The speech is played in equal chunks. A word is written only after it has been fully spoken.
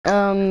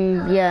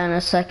Yeah, in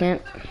a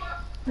second.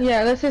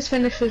 Yeah, let's just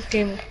finish this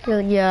game.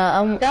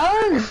 Yeah,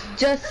 That was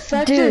just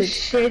such dude, a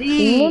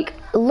shitty.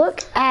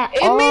 Look at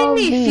It all made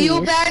me these.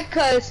 feel bad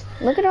because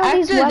Look at all after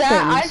these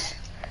weapons.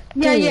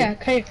 that, yeah,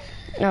 okay.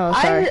 Oh,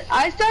 sorry.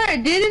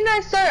 Didn't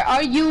I start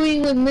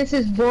arguing with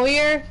Mrs.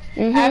 Boyer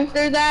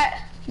after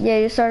that? Yeah,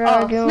 you started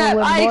arguing snap,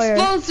 with I Boyer.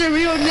 exposed her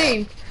real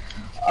name.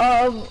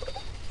 Well,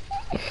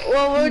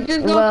 we're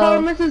just gonna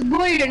call her Mrs.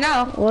 Boyer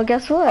now. Well,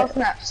 guess what? Oh,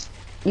 snaps.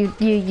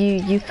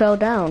 You fell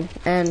down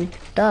and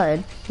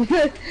died.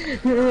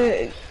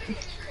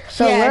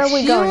 So yeah, where are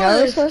we going?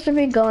 Are we supposed to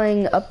be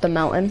going up the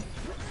mountain?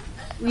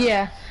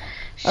 Yeah.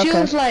 She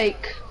was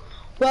like,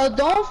 well,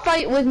 don't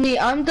fight with me.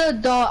 I'm the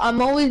dog.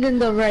 I'm always in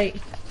the right.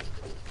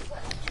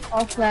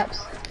 All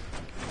snaps.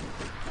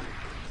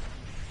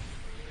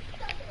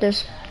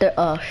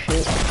 Oh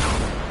shoot.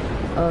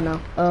 Oh no.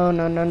 Oh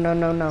no.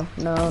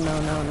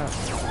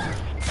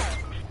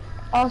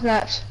 All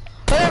snaps.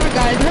 Whatever,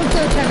 guys. I'm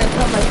still trying to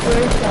tell my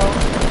story, so.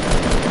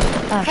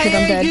 Ah, shit,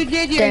 I'm dead. You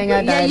did Dang,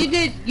 I died.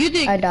 Yeah, you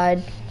did. I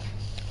died.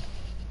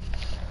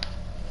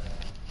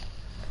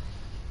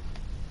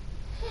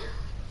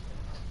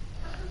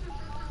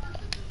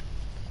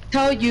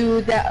 Tell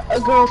you that a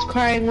girl's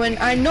crying when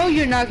I know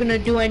you're not gonna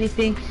do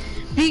anything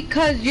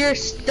because you're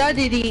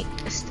studying,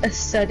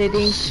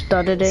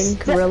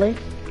 really?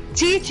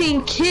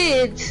 Teaching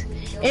kids,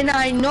 and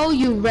I know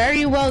you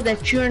very well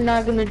that you're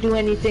not gonna do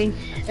anything.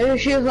 And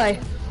she was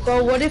like,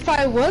 well, what if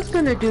I was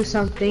gonna do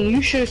something?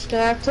 You should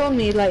have told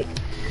me. Like,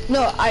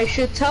 no, I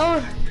should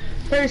tell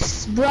her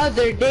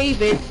brother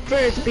David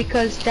first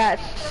because that.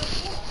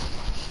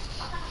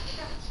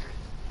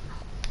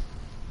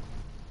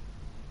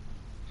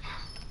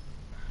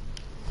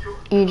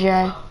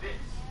 EJ.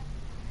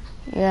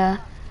 Yeah.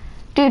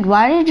 Dude,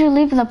 why did you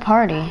leave the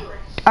party?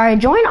 Alright,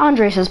 join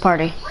Andres'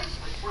 party.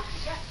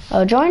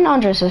 Oh, join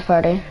Andres'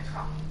 party.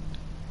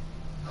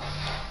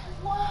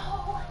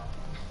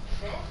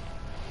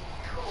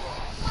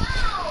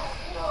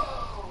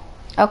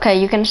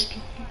 Okay, you can...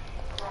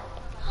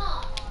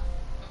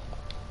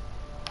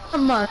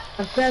 Come on,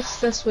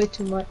 that's way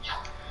too much.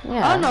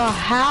 Yeah. I don't know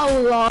how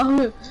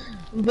long,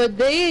 but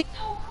they...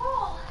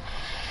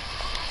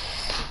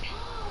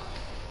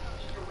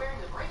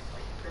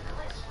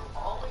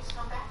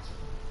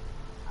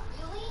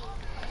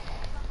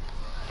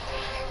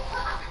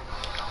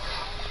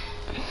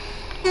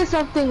 did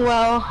something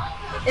well,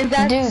 and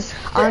that's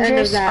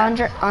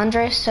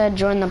Andres said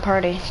join the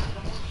party.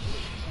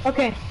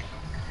 Okay.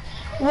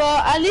 Well,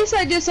 at least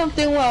I did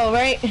something well,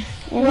 right?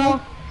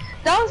 Well,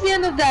 that was the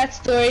end of that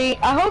story.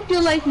 I hope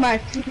you liked my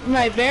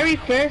very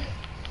first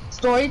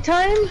story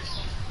time.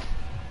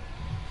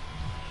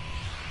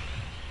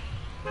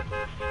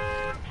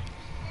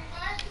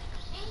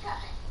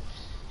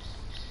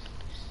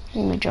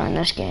 Let me join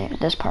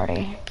this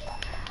party.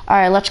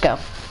 Alright, let's go.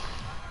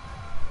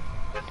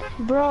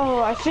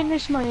 Bro, I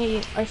finished my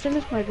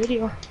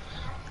video.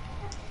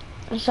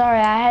 I'm sorry,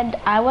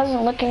 I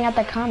wasn't looking at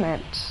the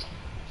comments.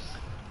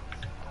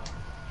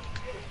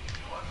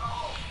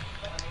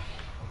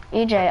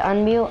 EJ,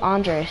 unmute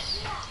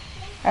Andres.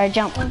 Alright,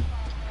 jump.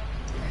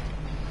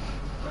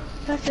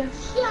 Gotcha.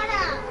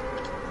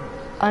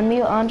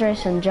 Unmute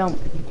Andres and jump.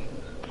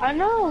 I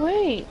know,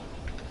 wait.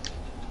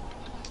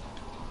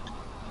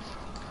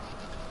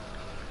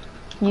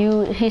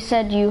 He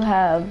said you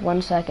have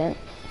 1 second.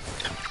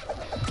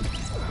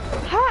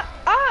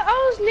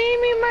 I was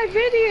naming my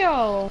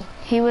video.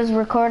 He was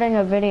recording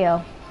a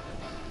video.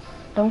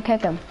 Don't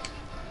kick him.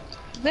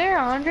 There,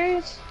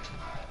 Andres.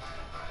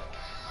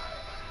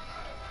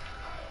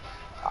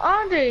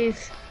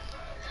 Andres.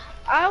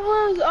 I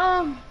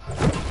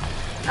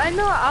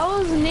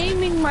was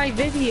naming my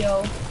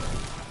video.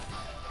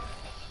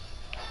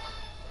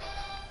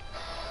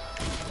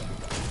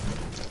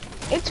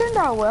 It turned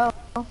out well.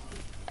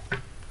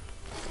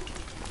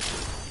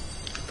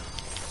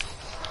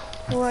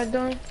 What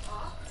done?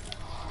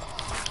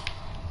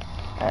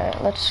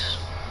 Alright, let's...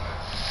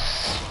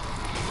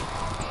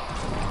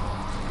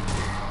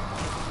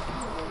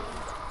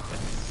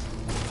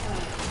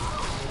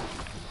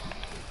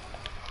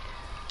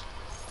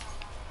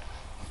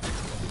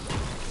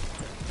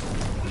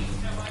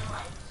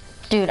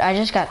 Dude, I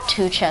just got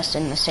 2 chests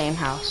in the same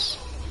house.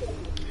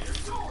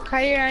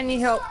 Kyrie, I need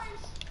help.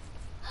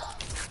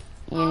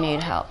 You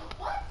need help.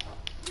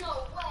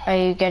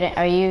 I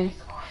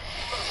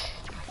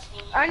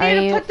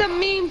need to put the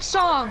meme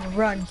song.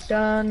 Run.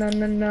 Dun, dun,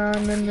 dun, dun,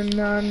 dun, dun,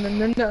 dun,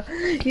 dun, dun.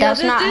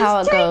 That's not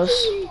how it goes.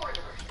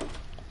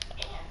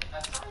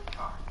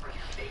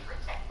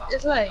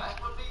 It's like,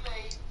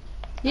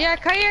 yeah,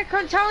 Kaya,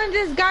 come challenge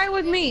this guy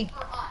with me.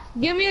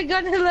 Give me a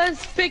gun and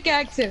let's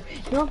pickaxe him.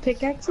 You want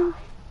pickaxe him?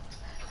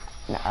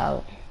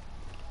 No.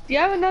 Do you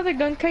have another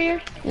gun,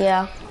 Kaya?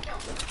 Yeah.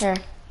 Here.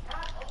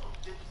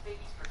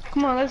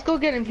 Come on, let's go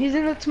get him. He's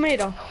in the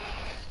tomato.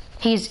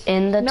 He's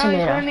in the tomato.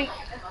 He's running.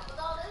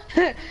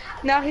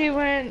 Now he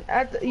ran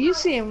at you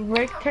see him,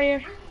 right,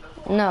 Kaya?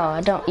 No, I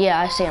don't. Yeah,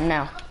 I see him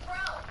now.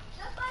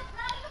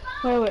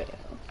 Wait.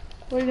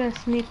 We're gonna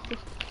sneak.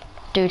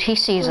 Dude, he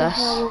sees us.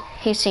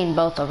 He's seen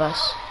both of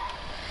us.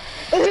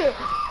 He's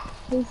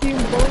seen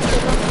both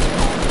of us.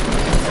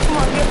 Come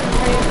on, get him.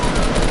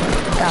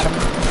 Got him.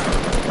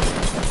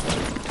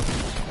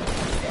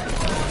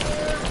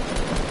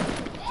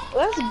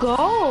 Let's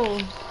go.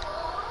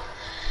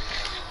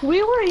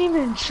 We weren't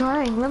even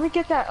trying. Let me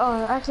get that.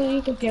 Oh, actually,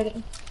 you can get it.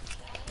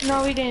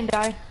 No, we didn't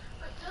die.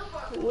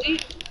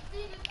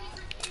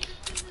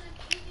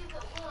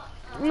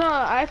 No,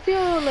 I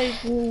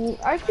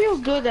feel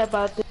good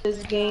about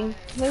this game.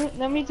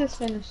 Let me just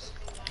finish.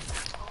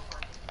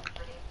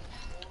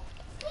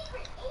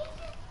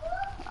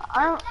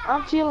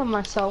 I'm feeling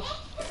myself.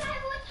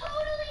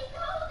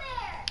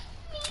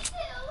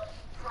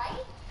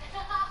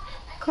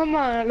 Come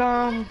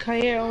on,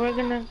 Kair, we're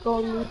gonna go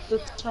loot the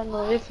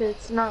tunnel if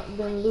it's not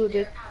been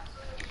looted.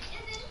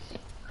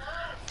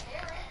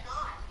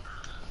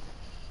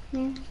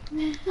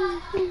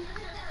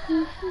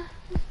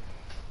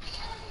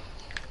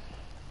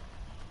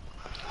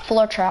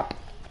 Floor trap.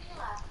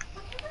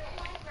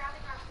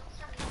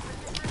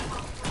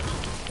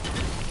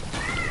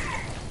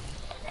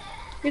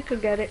 You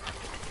could get it.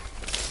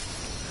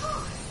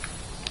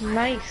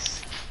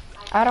 Nice.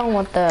 I don't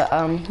want the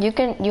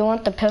you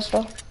want the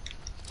pistol?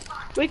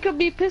 We could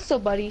be pistol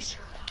buddies.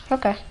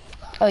 Okay.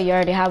 Oh, you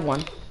already have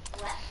one.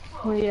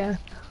 Oh yeah.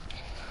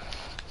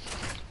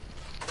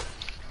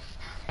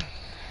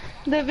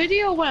 The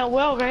video went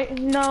well, right?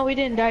 No, we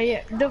didn't die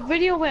yet. The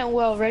video went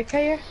well, right,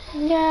 Kaya?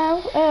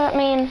 Yeah, I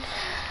mean,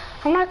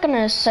 I'm not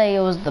gonna say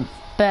it was the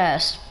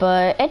best,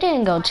 but it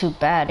didn't go too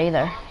bad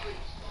either.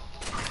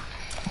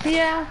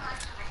 Yeah.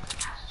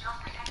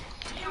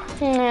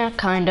 Yeah,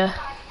 kinda.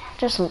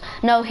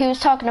 No, he was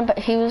telling about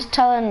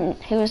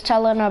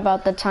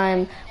the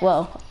time,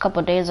 well, a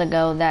couple days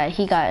ago, that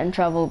he got in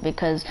trouble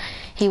because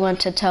he went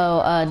to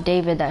tell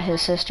David that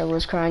his sister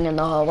was crying in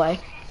the hallway.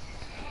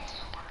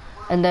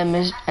 And then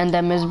Ms.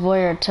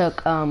 Boyer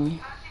took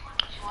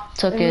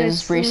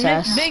his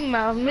recess.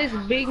 Miss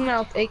Big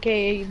Mouth,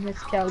 aka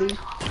Miss Kelly.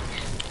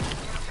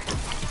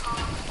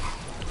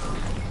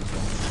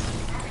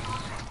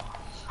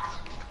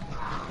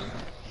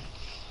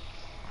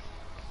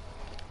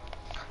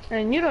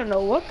 And you don't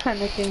know what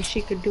kind of thing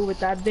she could do with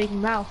that big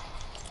mouth.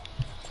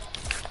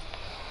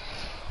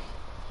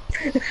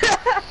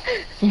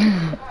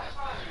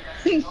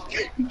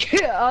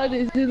 Get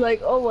honest, it's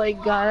like, oh my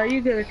god, are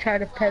you gonna try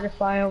to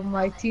pedophile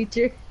my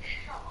teacher?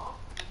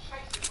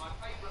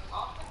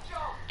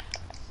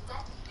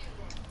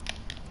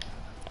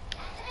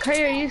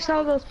 Kaya, you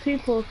saw those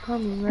people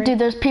coming, right? Dude,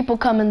 there's people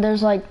coming.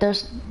 There's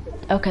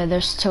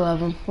two of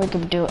them. We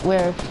can do it.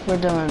 We're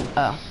doing.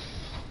 Oh,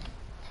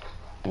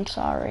 I'm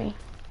sorry.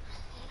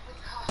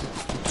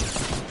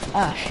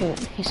 Ah, shoot,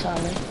 he saw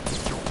me.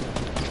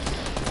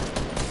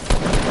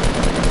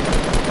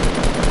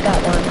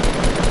 Got one.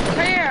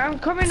 Kaya, I'm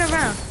coming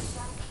around.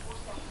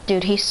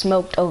 Dude, he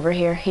smoked over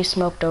here. He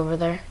smoked over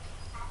there.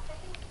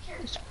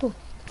 It's cool.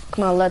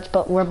 Come on,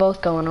 we're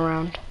both going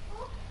around.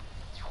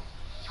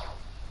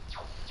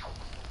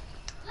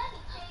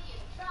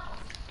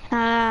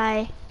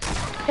 Hi.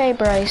 Hey,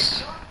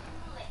 Bryce.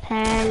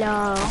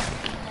 Hello.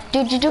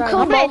 Dude, you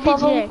killed both of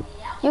them?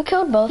 You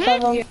killed both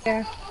of them?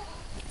 Yeah.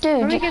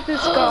 Dude, let me get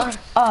this scar.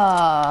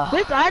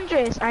 With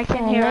Andres, I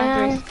can hear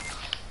Andres.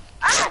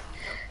 Ah!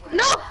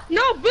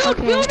 No, build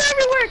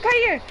everywhere,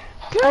 Kaya.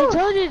 I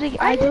told you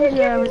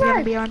I was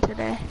gonna be on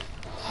today.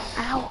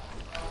 Ow.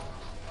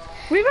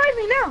 Revive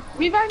me now.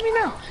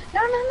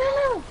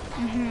 No.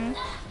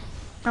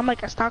 I'm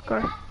like a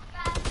stalker.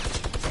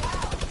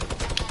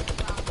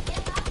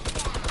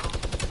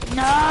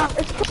 No,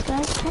 it's this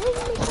guy killing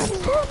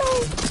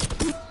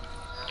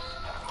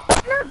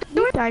me.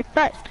 You die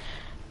first.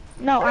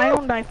 No, I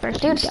don't die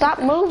first. Dude, stop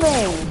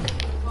moving.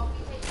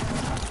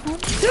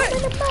 Do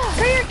it.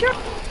 Kaya, kill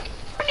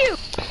you.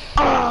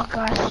 Oh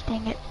gosh,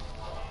 dang it.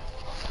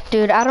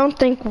 Dude, I don't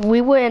think we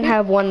wouldn't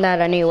have won that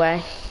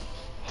anyway.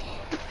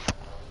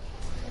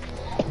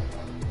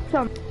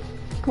 Come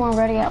on,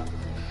 ready up.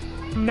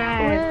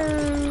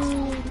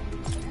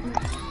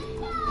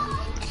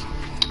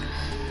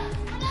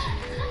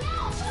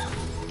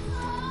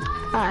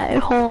 I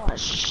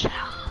horse.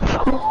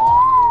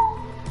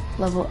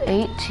 Level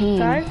 18.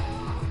 Guys?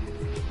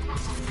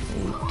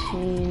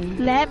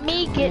 18. Let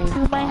me get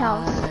to my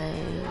house.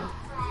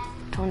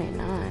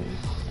 29.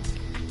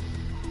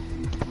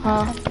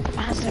 Huh?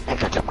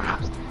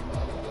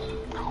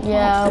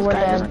 Yeah, we're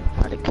dead.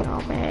 Try to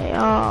kill me.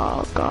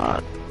 Oh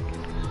god.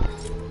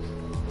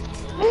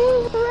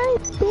 He's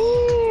right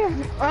there.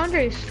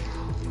 Andres.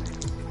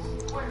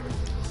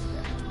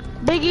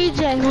 Big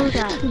EJ, who's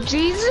that?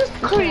 Jesus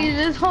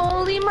Christ,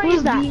 holy my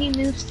Who's that?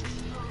 Venus.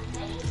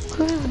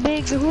 Who's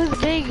big?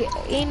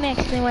 E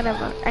next and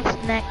whatever. X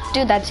next.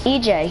 Dude, that's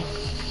EJ.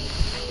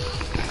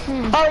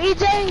 Oh,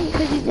 EJ,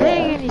 because he's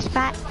big and he's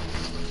fat.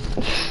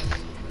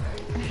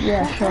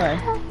 Yeah, sure.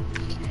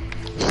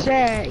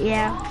 Sure,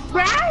 yeah.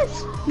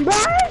 Bryce?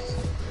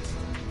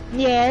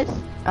 Yes.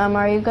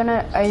 Are you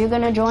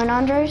gonna join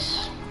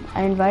Andres?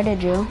 I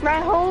invited you.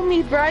 My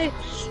homie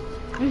Bryce.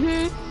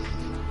 Mhm.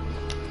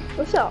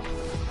 What's up?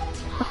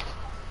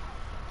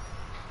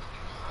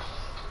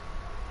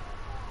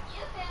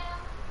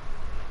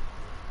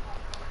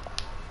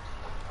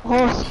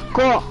 Let's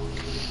go.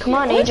 Come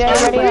on, EJ,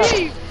 ready up.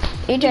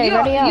 EJ,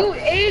 ready up.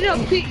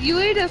 You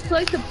ate a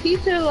slice of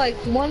pizza like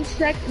 1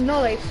 second,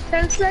 no, like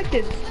 10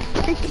 seconds.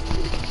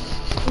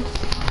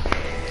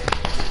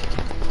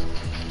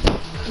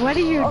 What are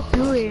you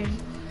doing?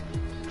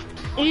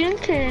 Eating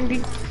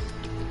candy.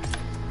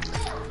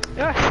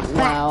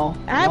 Wow.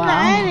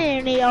 I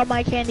didn't eat all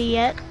my candy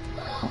yet.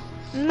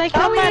 Like,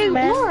 come on,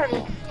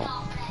 man.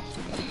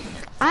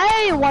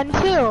 I ate one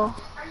too.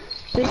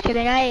 Just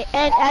kidding. I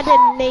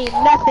didn't eat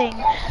nothing.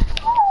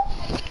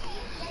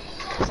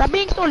 Stop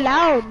being so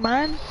loud,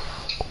 man.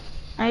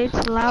 I ate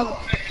so loud.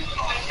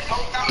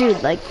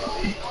 Dude, like,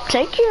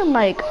 take your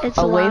mic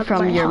away loud, from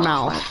but your it's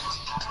mouth.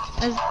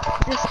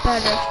 It's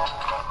better.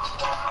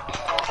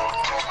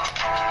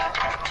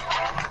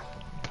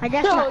 I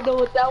guess I not. don't know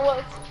what that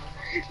was.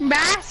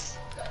 Bass?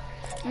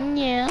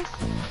 Yeah.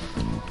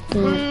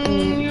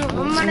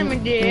 My name is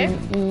Dave.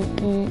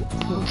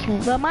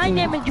 But my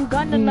name is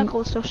Uganda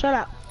Knuckles, so shut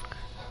up.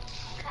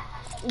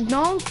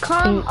 Don't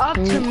come up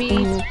to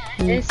me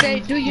and say,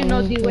 do you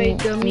know the way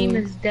the meme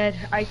is dead?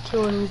 I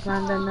killed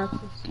Uganda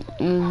Knuckles.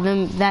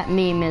 That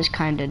meme is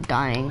kind of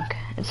dying.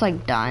 It's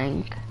like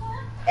dying.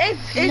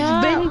 It's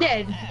been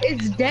dead.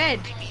 It's dead.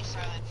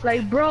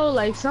 Like, bro,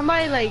 like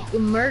somebody like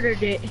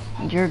murdered it.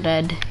 You're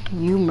dead.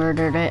 You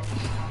murdered it.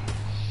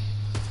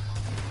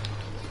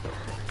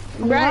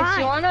 Bryce,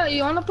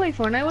 you wanna play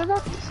Fortnite with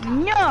us?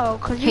 No,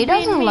 cause he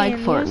doesn't like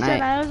Fortnite. You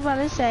said I was about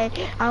to say,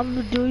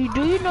 do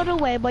you know the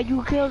way? But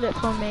you killed it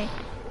for me.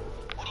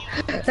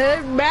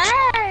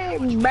 Bye.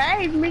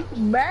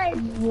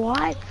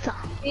 What?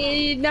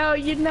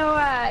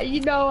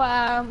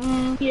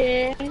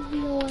 Yeah.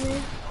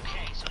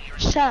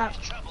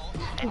 Shut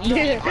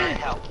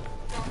up.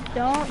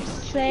 Don't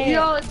say.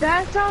 Yo,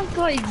 that sounds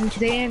like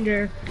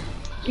Xander.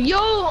 Yo,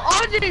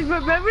 Andre,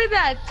 remember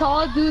that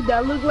tall dude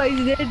that looked like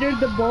Xander,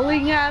 the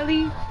bowling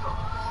alley?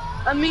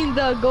 I mean,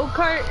 the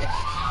go-kart?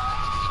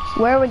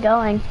 Where are we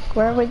going?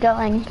 Where are we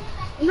going?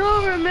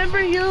 No, remember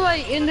he was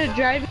like in the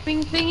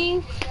driving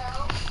thingy?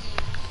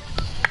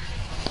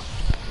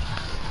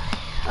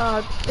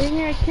 Dang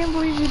it, I can't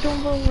believe you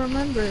don't both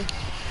remember.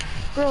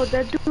 Bro,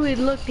 that dude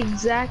looked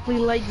exactly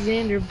like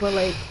Xander, but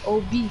like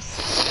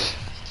obese.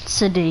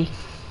 City.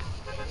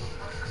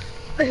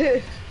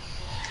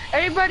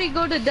 Everybody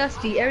go to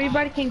Dusty.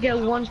 Everybody can get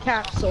 1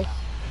 capsule.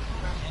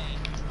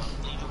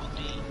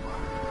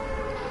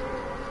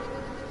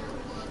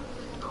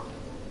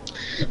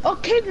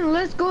 Okay, then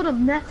let's go to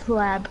meth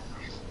lab.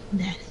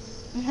 Meth.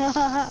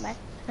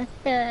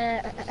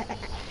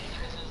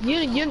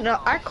 You know,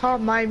 I call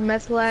my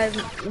meth lab.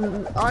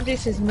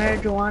 Andres is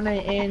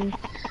marijuana and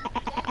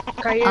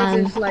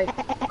Kayes is like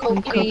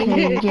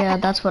cocaine. Yeah,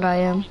 that's what I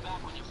am.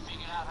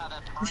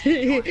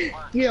 You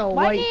know,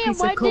 white piece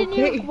of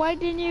cocaine. Why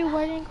didn't you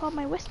call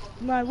my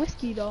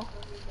whiskey though?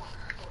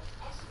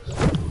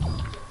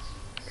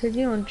 Cause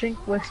you don't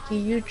drink whiskey,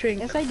 you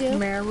drink yes, I do.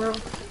 marrow.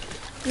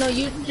 No,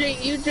 you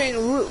drink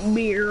root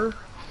beer.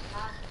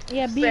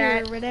 Yeah,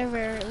 beer,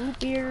 whatever. Root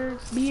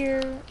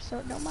beer,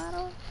 so no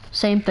matter.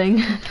 Same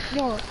thing.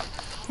 No.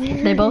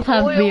 They both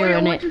have beer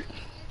in it.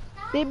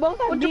 They both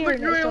have beer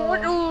in it, so.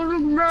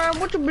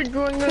 What you been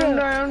doing?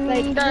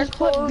 Like, just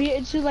put beer,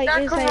 it's just like,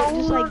 it's like,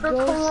 just like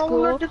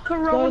go to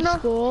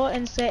school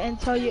and say, and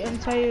tell your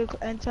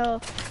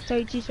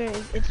teacher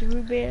it's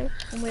root beer,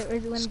 when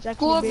it's actually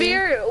school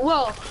beer?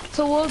 Well,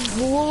 so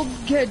we'll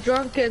get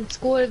drunk in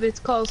school if it's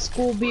called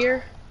school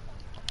beer.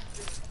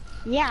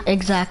 Yeah.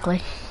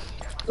 Exactly.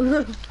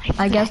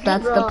 I guess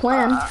that's the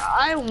plan.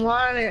 I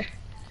want it.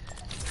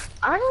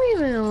 I don't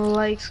even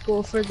like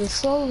school for the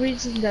sole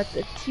reason that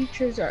the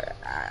teachers are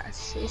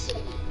asses.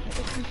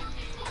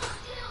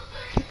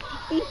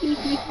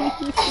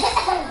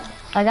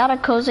 I got a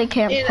cozy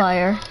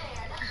campfire.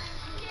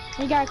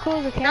 You got a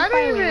cozy campfire?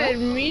 I don't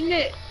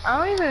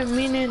even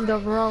mean it in the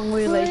wrong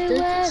way. Like,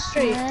 this is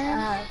straight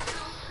ass.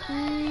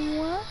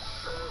 What?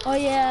 Oh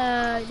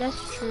yeah,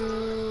 that's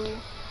true.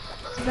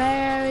 It's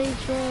very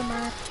true,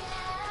 man.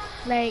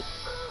 Like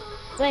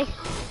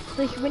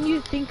when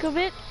you think of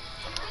it,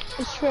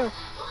 it's true.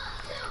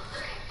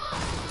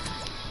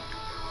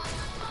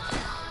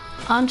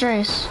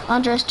 Andres,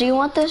 do you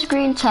want this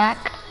green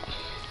tack?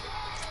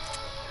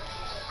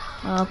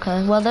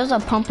 Okay, well there's a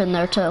pump in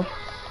there too.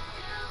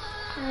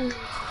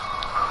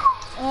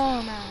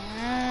 Oh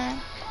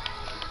man.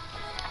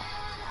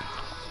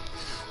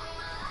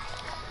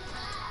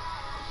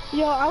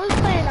 Yo, I was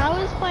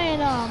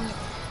playing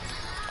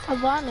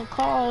Avon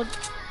called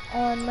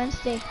on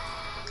Wednesday.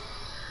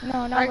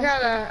 No, not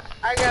Wednesday.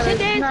 I got a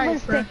Today's sniper.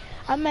 Wednesday.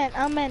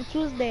 I meant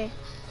Tuesday.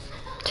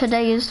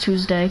 Today is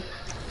Tuesday.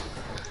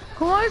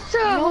 Who wants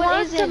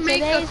to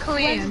make a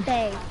clan?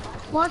 Wednesday.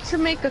 Wants to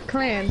make a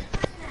clan?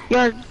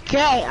 You're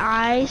gay.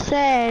 I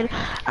said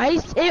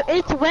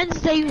it's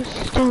Wednesday, you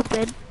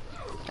stupid.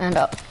 And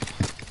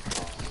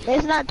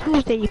It's not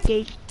Tuesday, you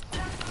gay.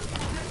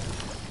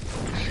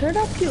 Shut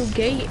up, you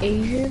gay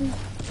Asian.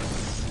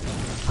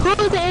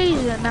 Who's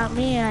Asian? Not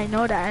me. I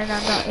know that, and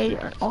I'm not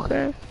Asian.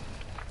 Okay.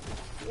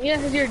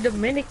 Yes, you're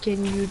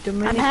Dominican, you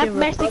Dominican I'm half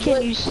Republic.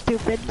 Mexican, you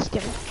stupid. Just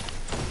kidding.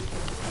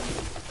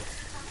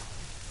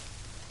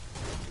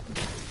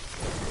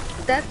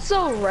 That's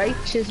so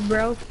righteous,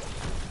 bro.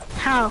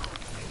 How?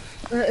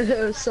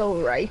 So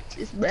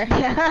righteous, bro.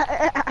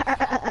 How?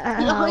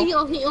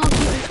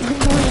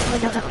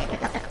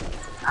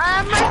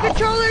 My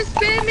controller's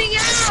spamming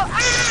out!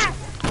 Ah!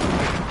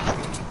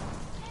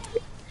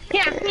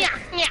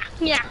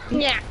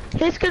 Yeah.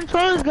 His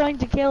controller's going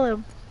to kill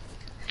him.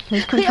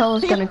 His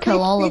controller's gonna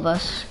kill all of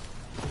us.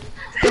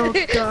 Oh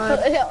god.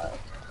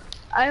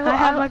 I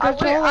have my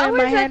controller in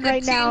my hand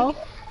right now.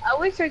 I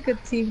wish I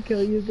could team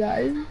kill you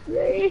guys.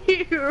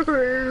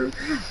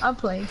 I'm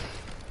playing.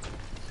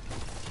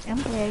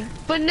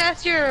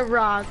 Finesse, you're a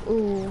rock.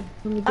 Ooh,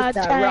 let me get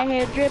that rock.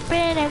 Here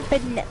dripping and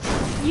finesse.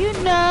 You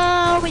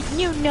know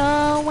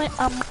it.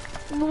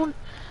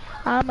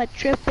 I'm a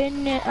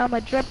dripping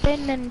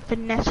and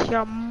finesse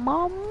your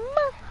mom.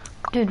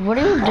 Dude, what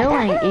are you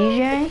doing,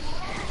 EJ?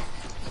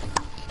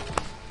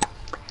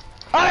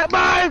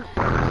 Alright,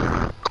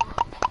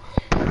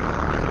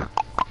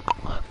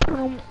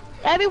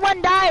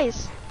 everyone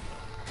dies.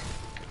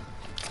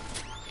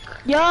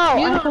 Yo,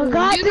 I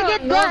forgot to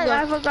get gun.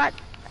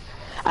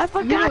 I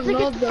forgot to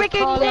get the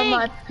freaking thing.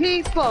 My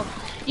people.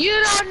 You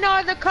don't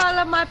know the call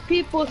of my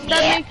people.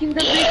 Stop making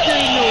the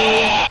victory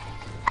noise.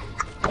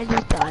 I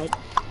just died.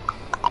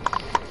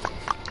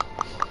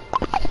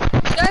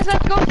 Guys,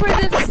 let's go for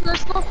this.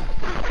 Let's go.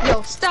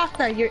 Yo, stop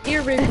that. You're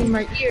ear raping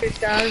my ears.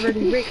 That I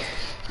already raped.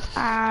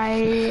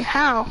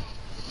 How?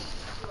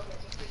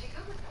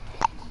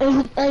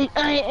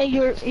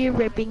 You're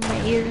ripping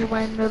my ears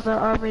when they're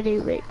already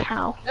raped.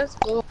 How? Let's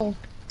go. Oh,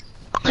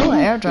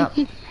 airdrop.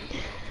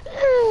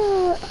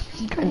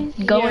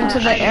 Going to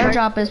the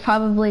airdrop is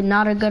probably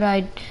not a good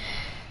idea.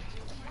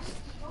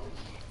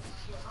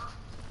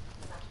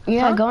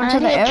 Yeah, going to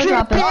the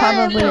airdrop is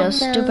probably a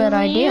stupid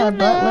idea,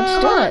 but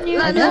let's do it.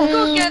 Let's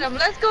go get him.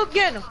 Let's go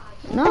get him.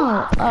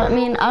 No, I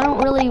mean, I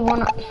don't really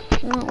want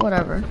to.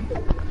 Whatever.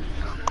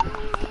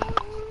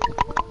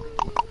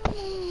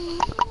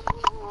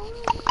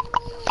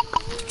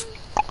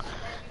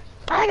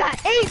 I got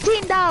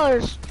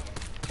 $18.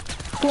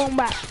 Going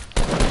back.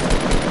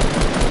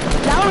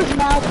 That was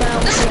my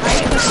bounty.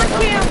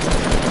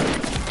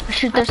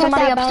 Shoot, there's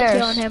somebody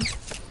upstairs. On him.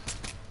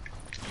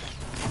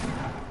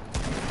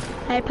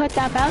 I put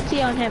that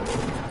bounty on him.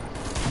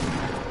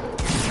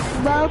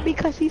 Well,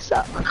 because he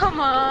sucked.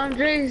 Come on,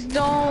 Andres,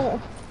 don't.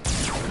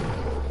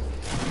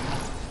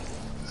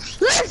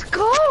 Let's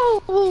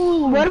go!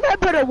 What if I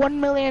put a 1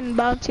 million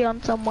bounty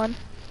on someone?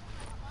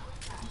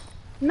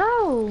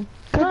 No.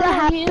 Could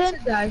that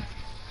happen?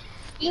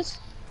 Yes.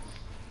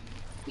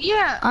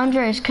 Yeah.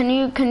 Andres, can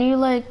you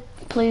like,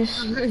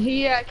 please?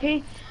 Yeah,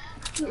 okay.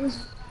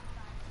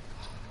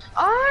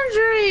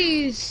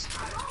 Andres!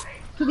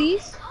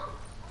 Please?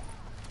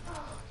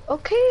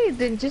 Okay,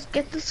 then just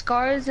get the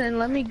scars and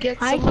let me get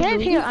some I can't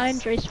of hear these.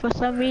 Andres for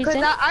some reason.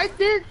 Cause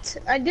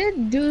I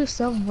did do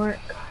some work.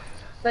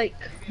 Like,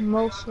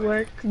 most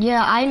work.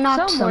 Yeah, I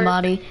knocked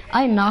somebody.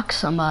 I knocked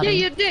somebody.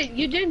 Yeah,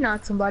 you did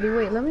knock somebody.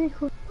 Wait, let me,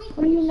 who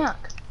do you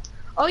knock?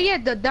 Oh yeah,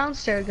 the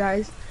downstairs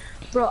guys.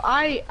 Bro,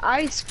 I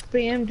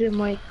spammed him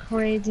like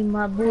crazy,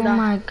 my Buddha. Oh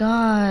my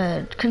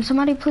god. Can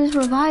somebody please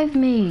revive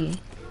me?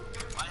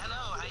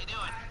 Hello, how you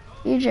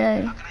doing?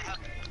 EJ.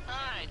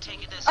 Alright,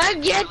 take it this I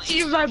get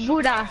you, my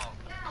Buddha. Of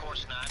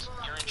course not.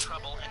 You're in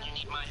trouble and you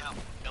need my help.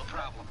 No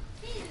problem.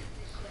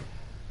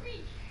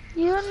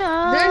 You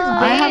know.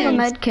 I have a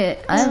med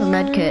kit.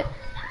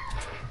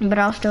 But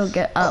I'll still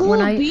get Cool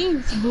when I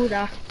beans,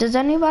 Buddha. Does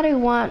anybody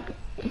want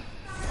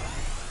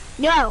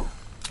No.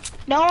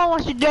 No one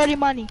wants your dirty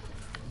money.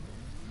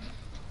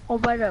 Or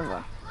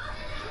whatever.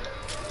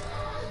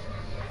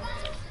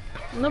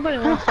 Nobody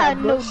wants I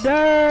that know bush.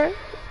 dirt.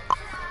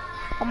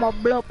 I'ma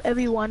blow up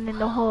everyone in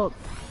the hub.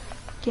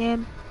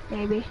 Jam,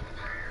 maybe.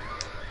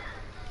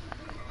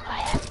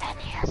 As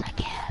many as I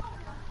can.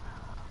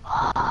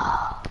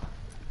 Oh.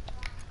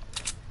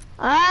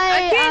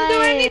 I can't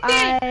do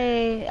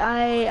anything.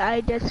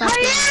 I did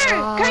something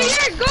wrong.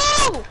 Kair,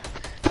 go!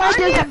 I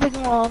did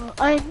something wrong.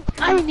 I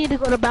need to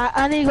go to bath.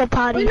 I need to go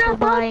potty for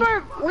mine.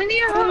 We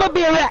need I'm gonna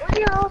be a wreck. We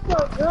need help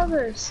our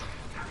brothers.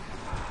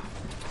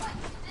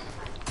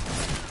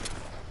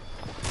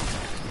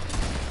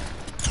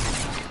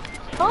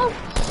 Oh,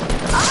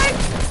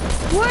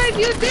 well,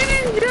 you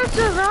didn't just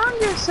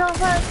surround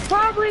yourself. I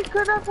probably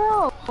could have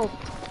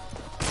helped.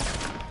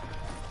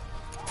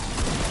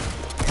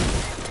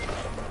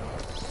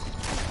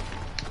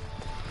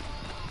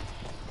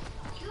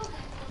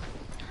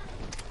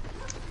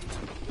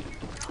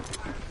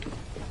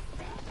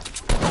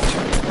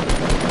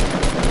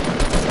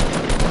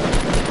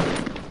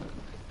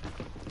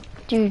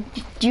 Dude,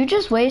 you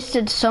just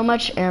wasted so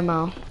much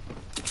ammo.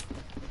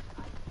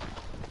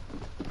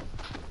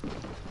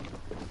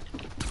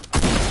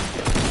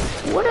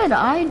 What did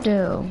I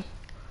do?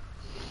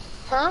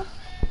 Huh?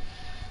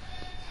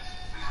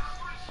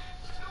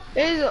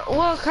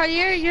 Well,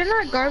 Kair, you're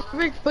not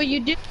garbage, but you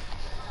did.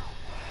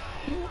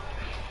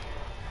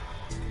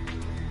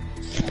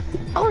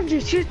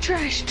 Oranges, you're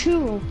trash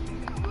too.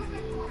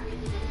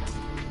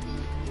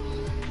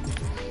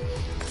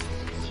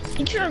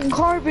 You're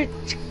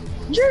garbage.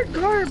 You're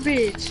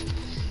garbage.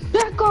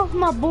 Back off,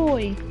 my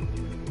boy.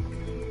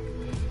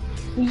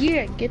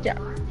 Yeah, get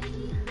down.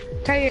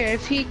 Kyrie,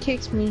 if he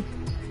kicks me,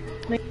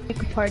 make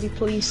a party,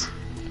 please.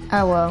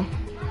 I will.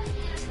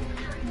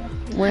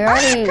 We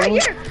already.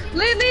 Kyrie,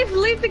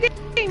 leave the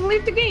game.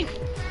 Leave the game.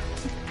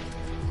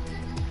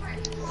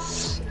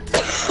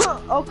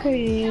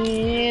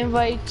 Okay,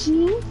 invite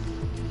you.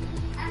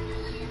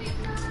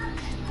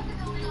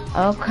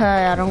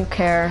 Okay, I don't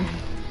care.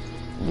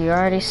 You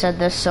already said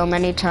this so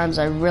many times.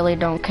 I really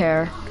don't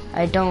care.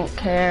 I don't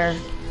care.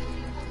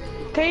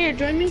 Kyrie,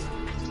 join me.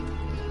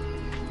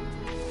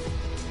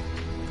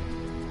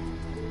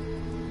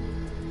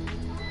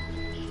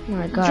 Oh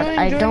my God, Join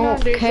I don't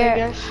Andre,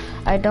 care.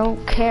 I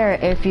don't care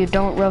if you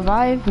don't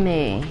revive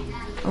me.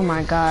 Oh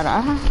my God,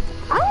 I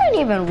don't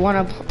even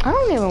want to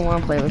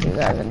play with you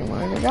guys anymore.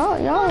 Y'all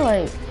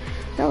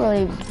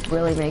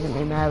really making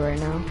me mad right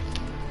now.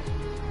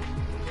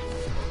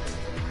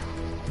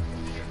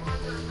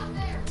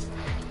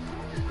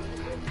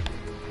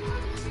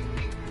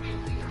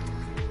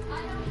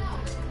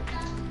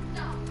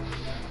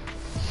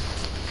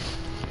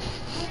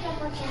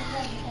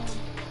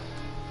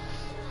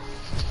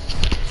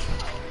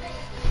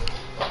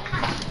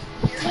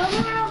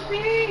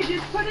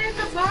 Just put it at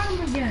the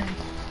bottom again.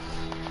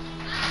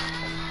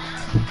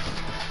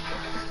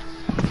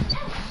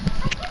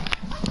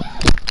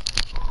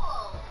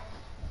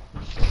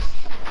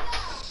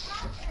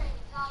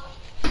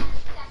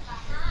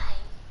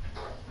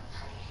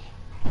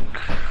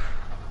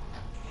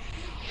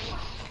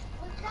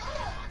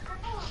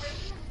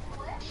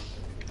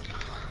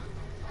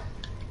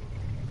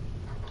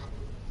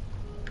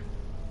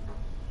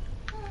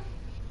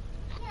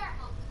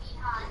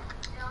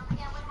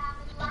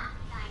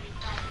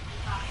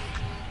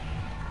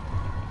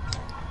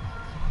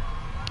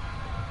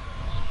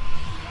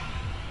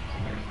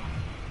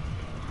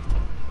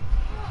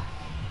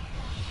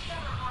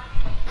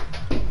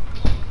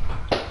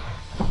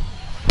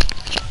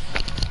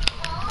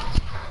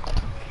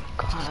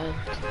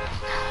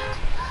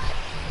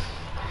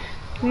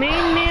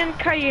 Main man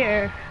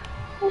Kair.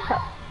 Okay.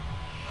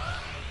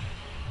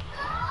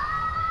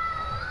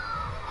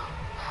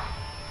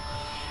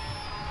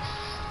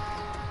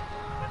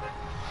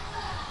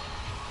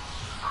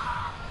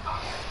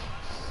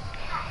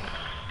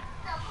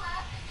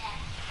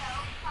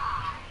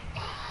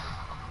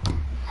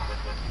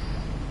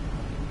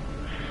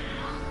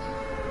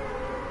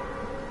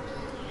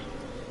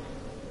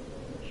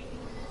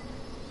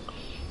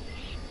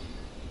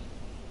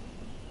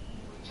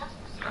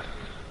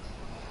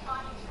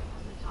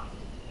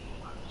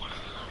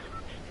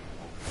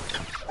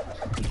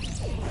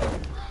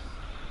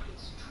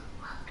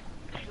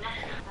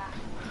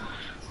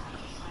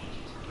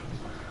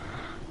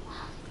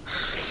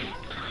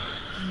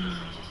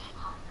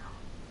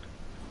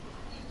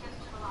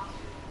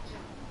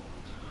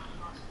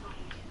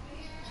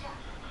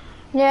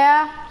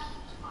 Yeah.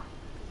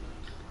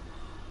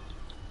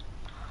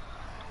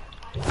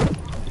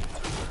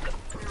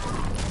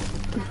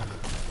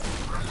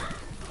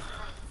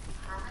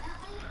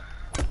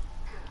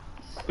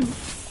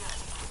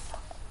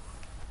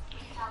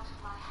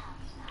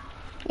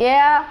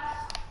 Yeah.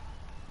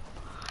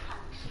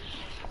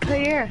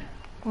 Kair,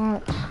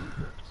 What?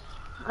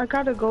 I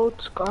got a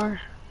gold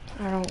scar.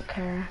 I don't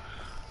care.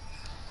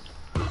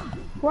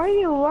 Why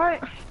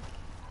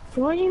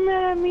are you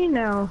mad at me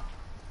now?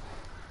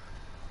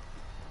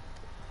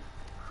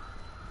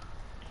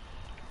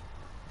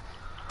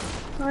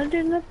 I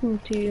did nothing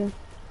to you.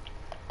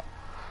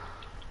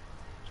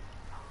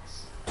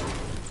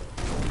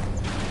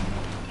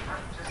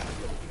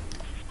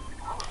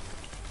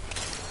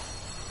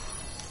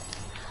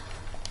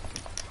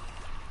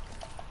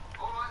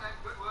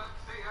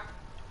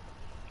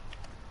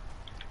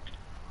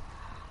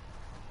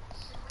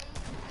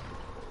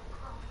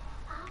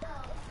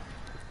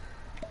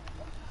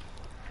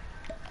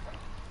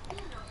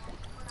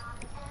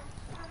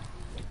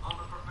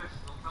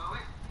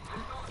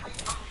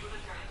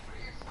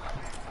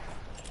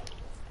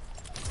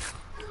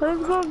 Let's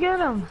go get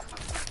him.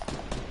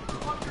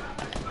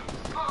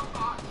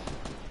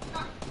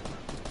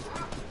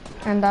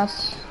 And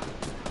that's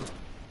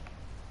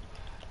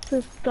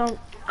This dumb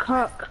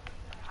cock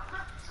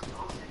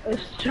is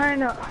trying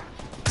to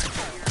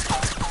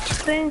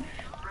think.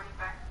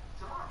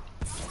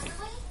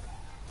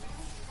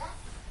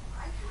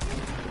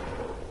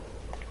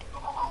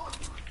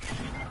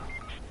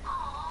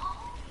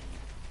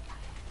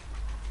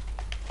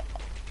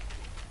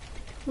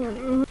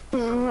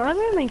 I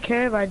don't even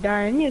care if I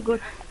die. I need to go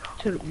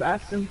to the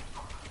bathroom.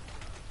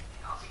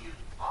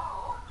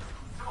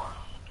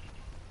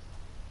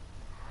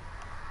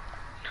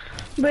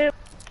 But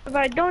if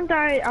I don't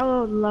die, I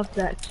will love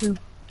that too.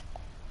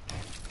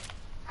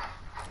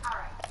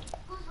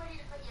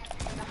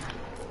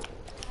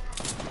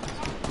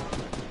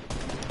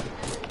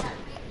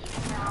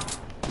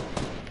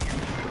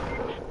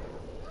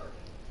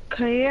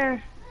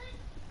 Clear.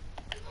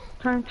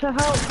 Time to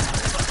help.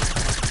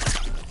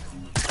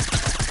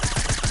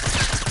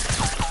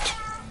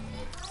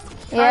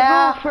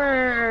 Yeah.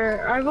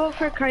 I vote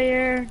for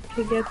Kair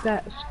to get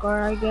that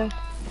scar, I guess.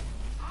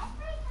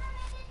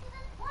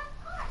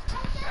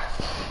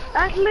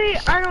 Actually,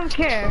 I don't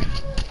care.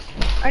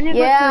 I need to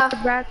go to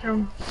the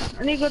bathroom.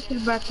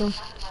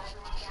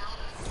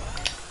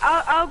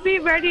 I'll be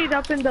readied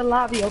up in the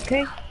lobby,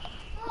 okay?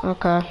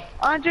 Okay.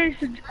 Andres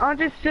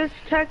just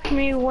text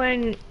me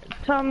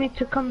tell me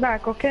to come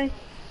back, okay?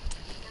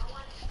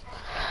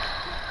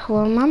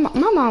 Well,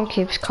 my mom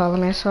keeps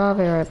calling me, so I'll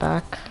be right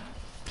back.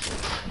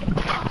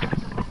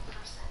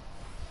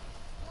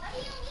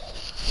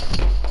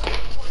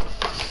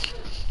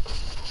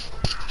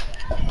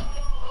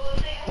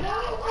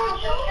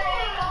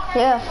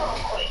 Yeah.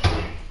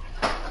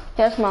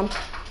 Yes, Mom.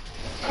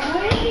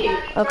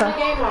 Okay.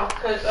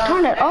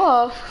 Turn it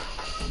off.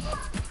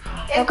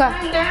 Okay.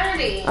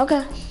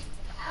 Okay.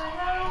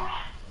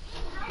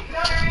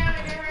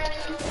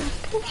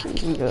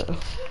 Yeah.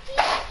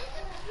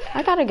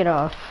 I gotta get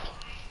off.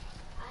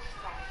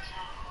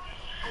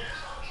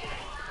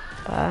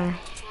 Bye.